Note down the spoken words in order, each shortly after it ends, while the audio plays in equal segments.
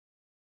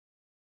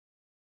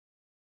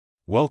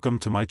Welcome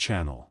to my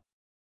channel.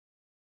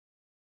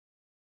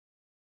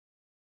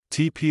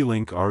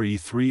 TP-Link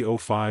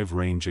RE305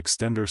 Range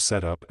Extender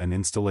Setup and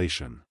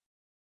Installation.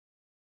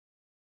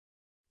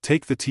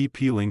 Take the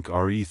TP-Link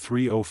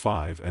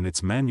RE305 and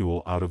its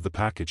manual out of the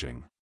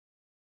packaging.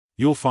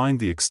 You'll find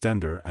the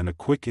extender and a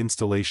quick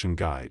installation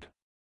guide.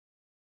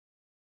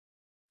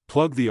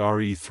 Plug the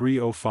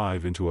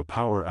RE305 into a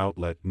power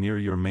outlet near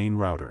your main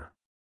router.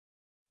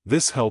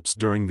 This helps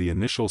during the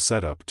initial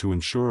setup to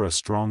ensure a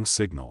strong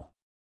signal.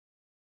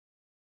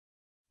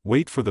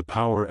 Wait for the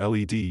power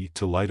LED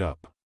to light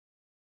up.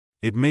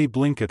 It may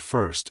blink at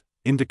first,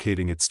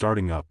 indicating it's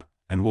starting up,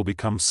 and will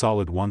become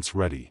solid once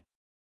ready.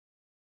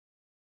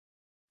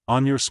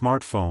 On your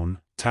smartphone,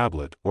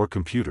 tablet, or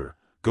computer,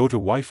 go to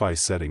Wi-Fi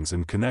settings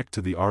and connect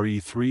to the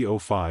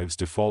RE305's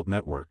default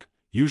network,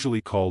 usually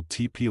called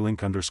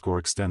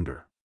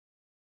TP-Link_extender.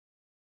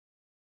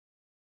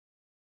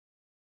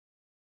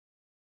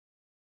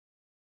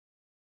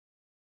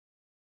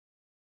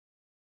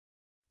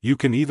 You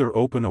can either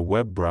open a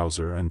web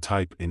browser and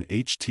type in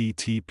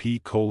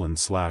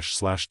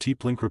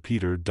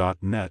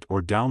http://tplinkrepeater.net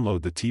or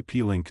download the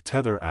TP-Link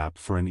Tether app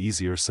for an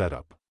easier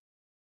setup.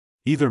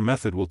 Either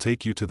method will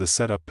take you to the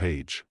setup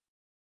page.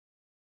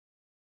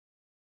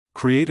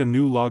 Create a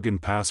new login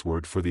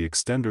password for the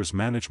extender's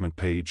management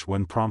page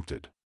when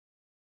prompted.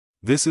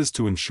 This is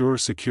to ensure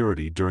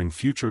security during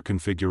future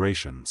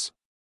configurations.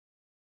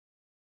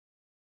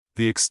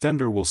 The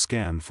extender will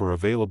scan for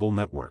available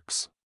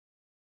networks.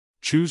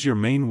 Choose your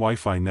main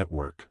Wi-Fi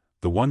network,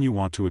 the one you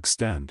want to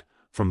extend,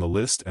 from the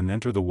list and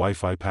enter the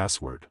Wi-Fi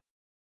password.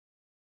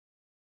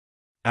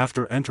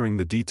 After entering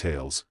the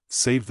details,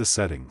 save the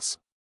settings.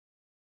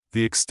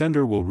 The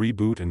extender will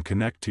reboot and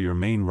connect to your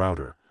main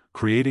router,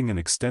 creating an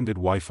extended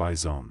Wi-Fi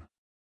zone.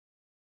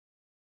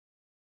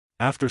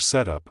 After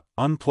setup,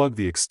 unplug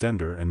the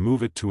extender and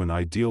move it to an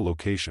ideal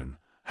location,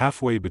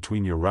 halfway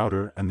between your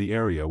router and the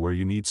area where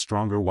you need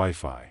stronger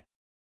Wi-Fi.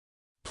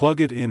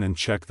 Plug it in and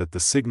check that the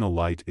signal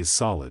light is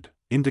solid,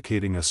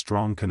 indicating a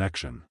strong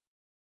connection.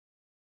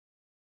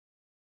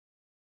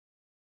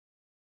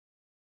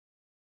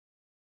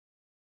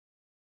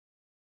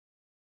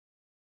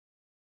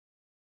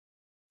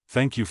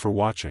 Thank you for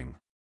watching.